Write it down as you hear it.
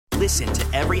Listen to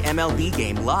every MLB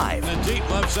game live. In the deep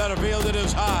left center field, it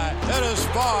is high, it is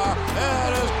far,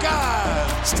 it is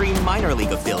gone. Stream minor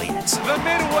league affiliates. The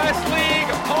Midwest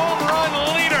League home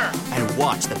run leader. And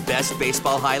watch the best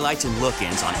baseball highlights and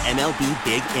look-ins on MLB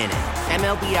Big Inning.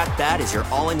 MLB At Bat is your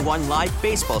all-in-one live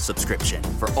baseball subscription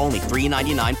for only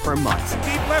 $3.99 per month.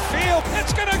 Deep left field,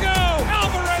 it's gonna go.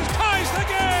 Alvarez ties the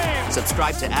game.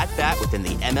 Subscribe to At Bat within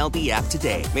the MLB app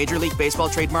today. Major League Baseball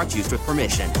trademarks used with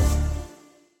permission.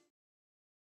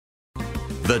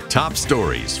 The top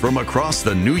stories from across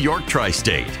the New York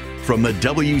tri-state from the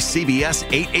WCBS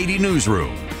 880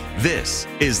 newsroom. This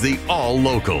is the All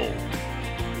Local.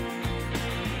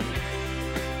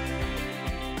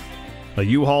 A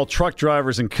U-Haul truck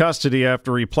driver's in custody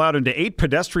after he plowed into 8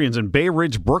 pedestrians in Bay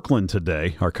Ridge, Brooklyn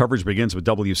today. Our coverage begins with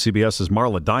WCBS's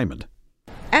Marla Diamond.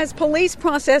 As police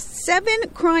processed 7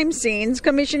 crime scenes,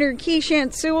 Commissioner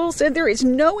Keeshant Sewell said there is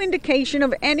no indication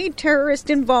of any terrorist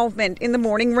involvement in the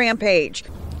morning rampage.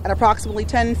 At approximately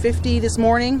 10:50 this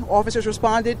morning, officers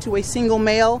responded to a single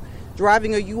male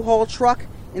driving a U-Haul truck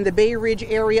in the Bay Ridge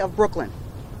area of Brooklyn.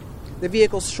 The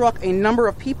vehicle struck a number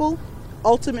of people,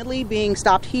 ultimately being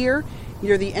stopped here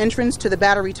near the entrance to the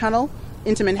Battery Tunnel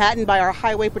into Manhattan by our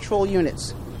Highway Patrol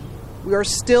units. We are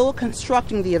still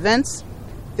constructing the events.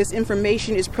 This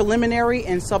information is preliminary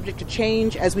and subject to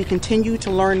change as we continue to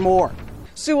learn more.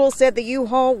 Sewell said the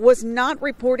U-Haul was not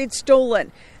reported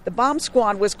stolen. The bomb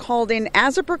squad was called in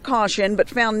as a precaution but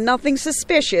found nothing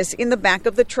suspicious in the back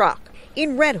of the truck.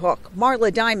 In Red Hook,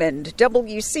 Marla Diamond,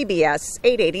 WCBS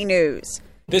 880 News.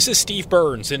 This is Steve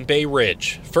Burns in Bay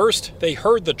Ridge. First, they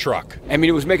heard the truck. I mean,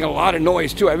 it was making a lot of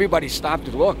noise, too. Everybody stopped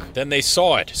to look. Then they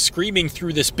saw it, screaming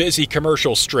through this busy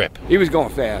commercial strip. He was going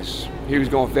fast.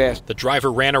 The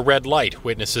driver ran a red light,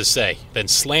 witnesses say, then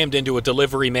slammed into a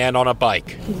delivery man on a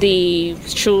bike. The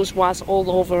shoes was all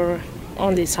over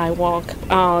on the sidewalk.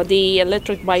 The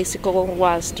electric bicycle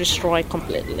was destroyed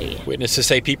completely. Witnesses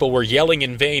say people were yelling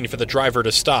in vain for the driver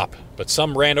to stop, but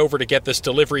some ran over to get this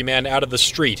delivery man out of the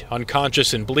street,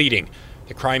 unconscious and bleeding.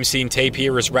 The crime scene tape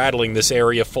here is rattling this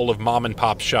area full of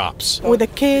mom-and-pop shops. With the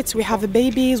kids, we have the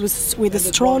babies with the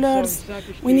strollers.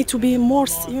 We need to be more,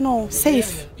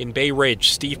 safe. In Bay Ridge,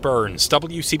 Steve Burns,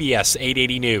 WCBS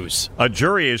 880 News. A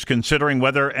jury is considering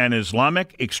whether an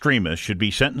Islamic extremist should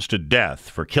be sentenced to death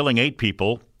for killing 8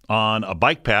 people on a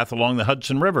bike path along the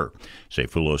Hudson River.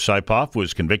 Sayfullo Saipov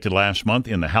was convicted last month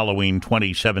in the Halloween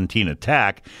 2017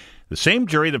 attack. The same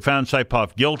jury that found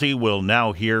Saipov guilty will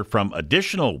now hear from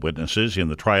additional witnesses in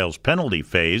the trial's penalty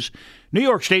phase. New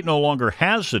York State no longer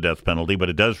has the death penalty, but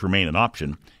it does remain an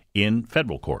option in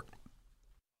federal court.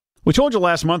 We told you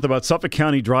last month about Suffolk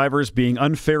County drivers being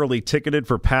unfairly ticketed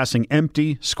for passing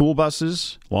empty school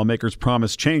buses. Lawmakers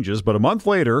promised changes, but a month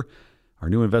later, our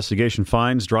new investigation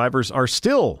finds drivers are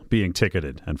still being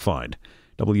ticketed and fined.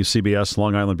 WCBS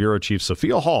Long Island Bureau Chief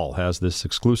Sophia Hall has this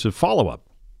exclusive follow-up.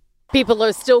 People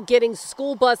are still getting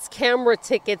school bus camera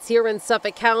tickets here in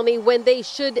Suffolk County when they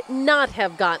should not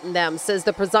have gotten them, says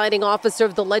the presiding officer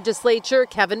of the legislature,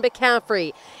 Kevin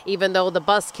McCaffrey, even though the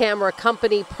bus camera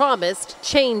company promised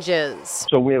changes.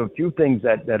 So we have a few things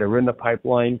that are in the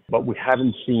pipeline, but we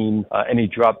haven't seen any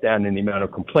drop down in the amount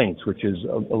of complaints, which is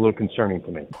a little concerning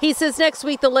to me. He says next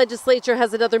week the legislature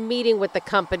has another meeting with the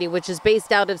company, which is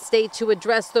based out of state, to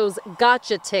address those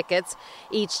gotcha tickets.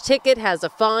 Each ticket has a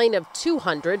fine of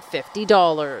 $250.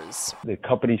 The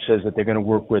company says that they're going to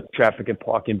work with Traffic and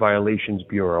Parking Violations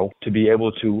Bureau to be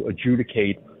able to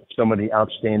adjudicate some of the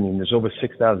outstanding. There's over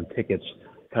 6,000 tickets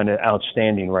kind of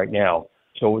outstanding right now.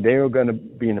 So they're going to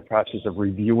be in the process of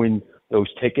reviewing those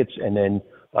tickets and then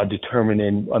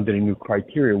determining under the new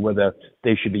criteria whether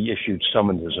they should be issued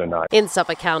summonses or not. In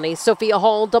Suffolk County, Sophia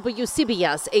Hall,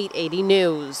 WCBS 880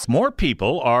 News. More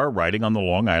people are riding on the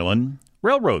Long Island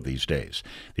Railroad these days.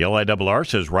 The LIRR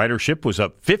says ridership was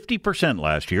up 50%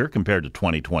 last year compared to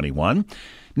 2021.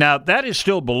 Now, that is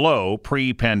still below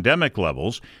pre-pandemic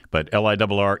levels, but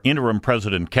LIRR interim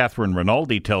president Catherine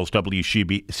Rinaldi tells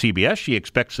WCBS she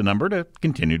expects the number to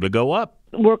continue to go up.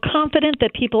 We're confident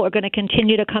that people are going to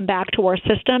continue to come back to our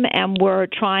system, and we're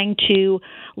trying to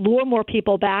lure more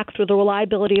people back through the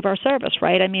reliability of our service,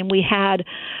 right? I mean, we had,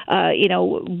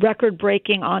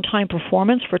 record-breaking on-time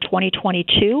performance for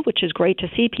 2022, which is great to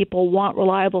see. People want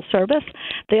reliable service.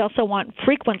 They also want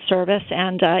frequent service,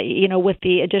 and, with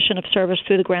the addition of service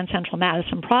through the Grand Central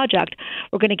Madison project,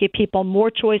 we're going to give people more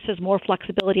choice choices, more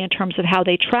flexibility in terms of how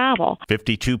they travel.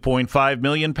 52.5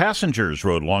 million passengers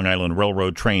rode Long Island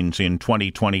Railroad trains in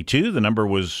 2022. The number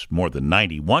was more than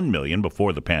 91 million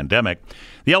before the pandemic.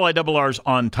 The LIRR's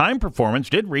on-time performance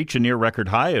did reach a near-record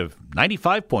high of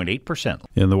 95.8%.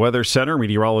 In the Weather Center,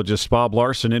 meteorologist Bob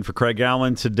Larson in for Craig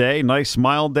Allen today. Nice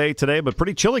mild day today, but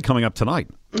pretty chilly coming up tonight.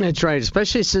 That's right,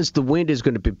 especially since the wind is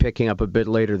going to be picking up a bit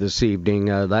later this evening.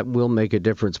 That will make a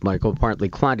difference, Michael. Partly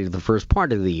cloudy the first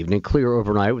part of the evening. Clear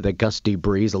overnight with a gusty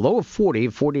breeze. A low of 40.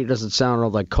 40 doesn't sound all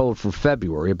that cold for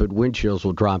February, but wind chills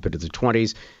will drop into the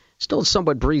 20s. Still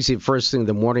somewhat breezy first thing in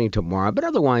the morning tomorrow, but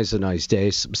otherwise a nice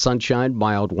day. Some sunshine,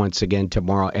 mild once again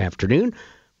tomorrow afternoon.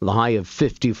 The high of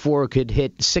 54 could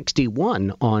hit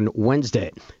 61 on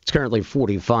Wednesday. It's currently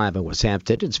 45 at West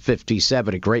Hampton. It's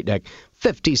 57 at Great Neck,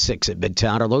 56 at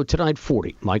Midtown. Our low tonight,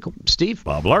 40. Michael, Steve.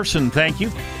 Bob Larson, thank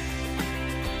you.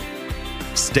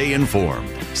 Stay informed.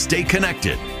 Stay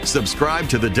connected. Subscribe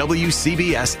to the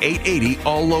WCBS 880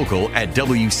 All Local at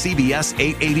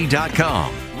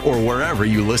WCBS880.com or wherever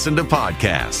you listen to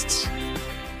podcasts.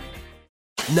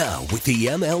 Now, with the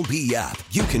MLB app,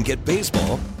 you can get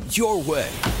baseball your way.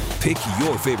 Pick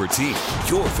your favorite team,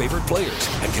 your favorite players,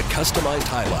 and get customized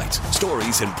highlights,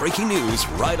 stories, and breaking news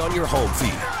right on your home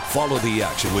feed. Follow the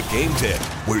action with Game Day,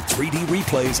 where 3D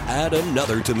replays add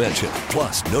another dimension.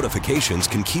 Plus, notifications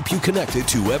can keep you connected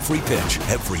to every pitch,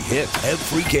 every hit,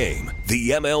 every game. The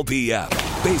MLB app.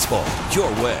 Baseball your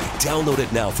way. Download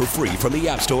it now for free from the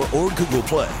App Store or Google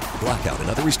Play. Blackout and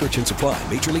other restrictions apply.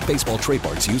 Major League Baseball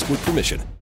trademarks used with permission.